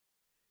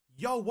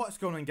Yo, what's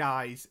going on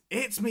guys?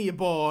 It's me, your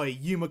boy,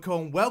 Yumiko,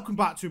 and welcome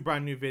back to a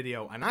brand new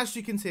video. And as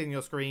you can see on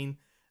your screen,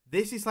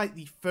 this is like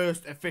the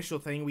first official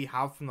thing we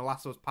have from The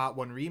Last of Us Part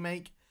 1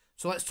 Remake.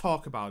 So let's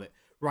talk about it.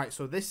 Right,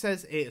 so this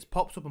says it has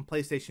popped up on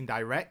PlayStation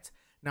Direct.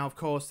 Now, of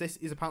course, this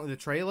is apparently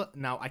the trailer.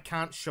 Now, I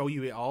can't show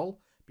you it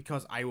all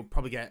because I will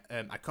probably get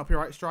a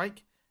copyright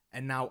strike.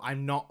 And now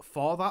I'm not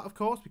for that, of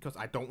course, because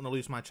I don't want to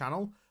lose my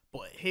channel.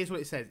 But here's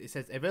what it says. It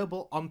says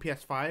available on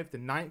PS5 the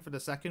 9th of the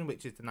 2nd,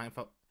 which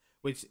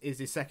is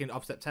the 2nd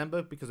of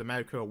September, because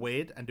America are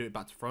weird and do it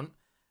back to front.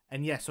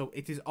 And yeah, so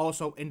it is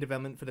also in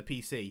development for the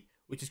PC,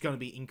 which is going to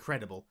be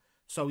incredible.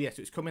 So yeah,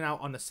 so it's coming out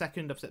on the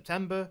 2nd of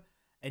September.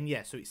 And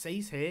yeah, so it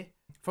says here,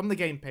 from the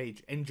game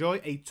page,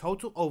 enjoy a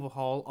total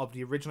overhaul of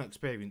the original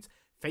experience,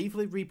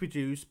 faithfully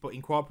reproduced but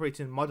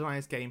incorporating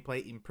modernized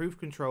gameplay, improved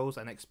controls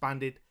and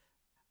expanded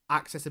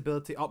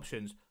accessibility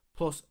options,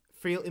 plus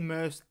feel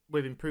immersed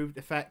with improved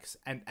effects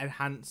and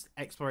enhanced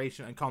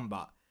exploration and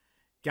combat.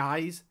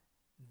 Guys,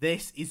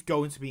 this is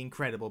going to be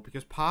incredible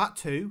because part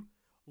 2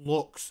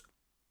 looks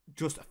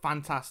just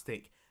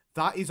fantastic.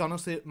 That is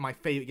honestly my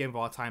favourite game of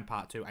all time,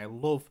 part 2. I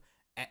love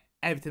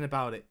everything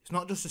about it. It's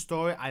not just the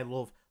story, I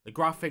love the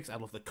graphics, I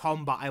love the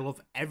combat, I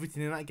love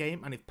everything in that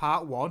game. And if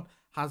part 1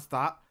 has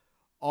that,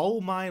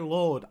 oh my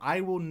lord,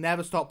 I will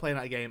never stop playing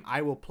that game.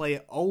 I will play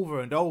it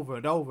over and over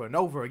and over and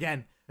over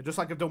again. Just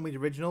like I've done with the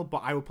original,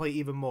 but I will play it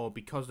even more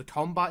because the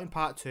combat in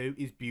part 2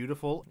 is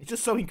beautiful. It's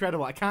just so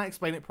incredible. I can't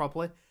explain it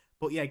properly.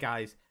 But yeah,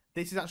 guys,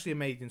 this is actually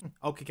amazing.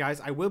 Okay,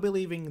 guys, I will be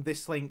leaving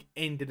this link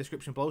in the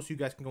description below so you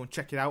guys can go and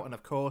check it out. And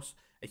of course,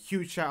 a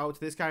huge shout out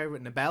to this guy over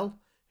at Nabel,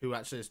 who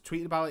actually has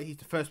tweeted about it. He's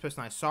the first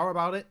person I saw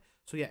about it.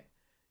 So yeah,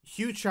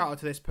 huge shout out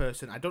to this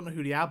person. I don't know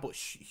who they are, but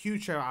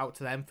huge shout out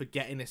to them for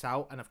getting this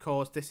out. And of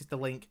course, this is the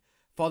link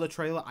for the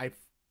trailer.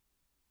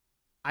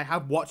 I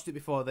have watched it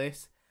before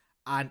this,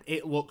 and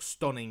it looks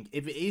stunning.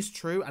 If it is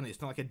true, and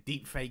it's not like a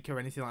deep fake or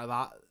anything like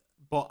that,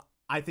 but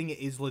I think it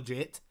is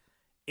legit,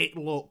 it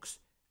looks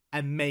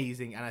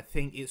amazing, and I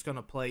think it's going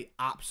to play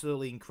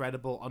absolutely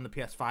incredible on the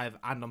PS5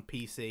 and on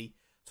PC.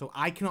 So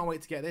I cannot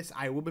wait to get this.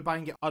 I will be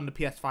buying it on the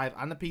PS5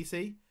 and the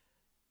PC,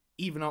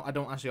 even though I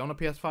don't actually own a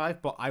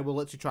PS5, but I will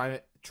literally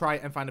try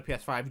and find a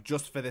PS5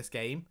 just for this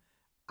game.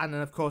 And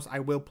then, of course, I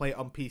will play it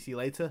on PC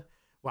later.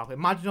 Well,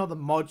 imagine all the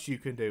mods you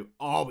can do.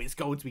 Oh, it's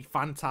going to be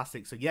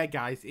fantastic. So yeah,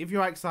 guys, if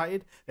you're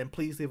excited, then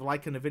please leave a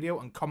like on the video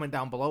and comment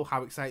down below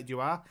how excited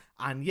you are.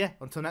 And yeah,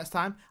 until next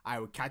time, I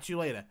will catch you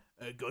later.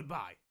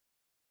 Goodbye.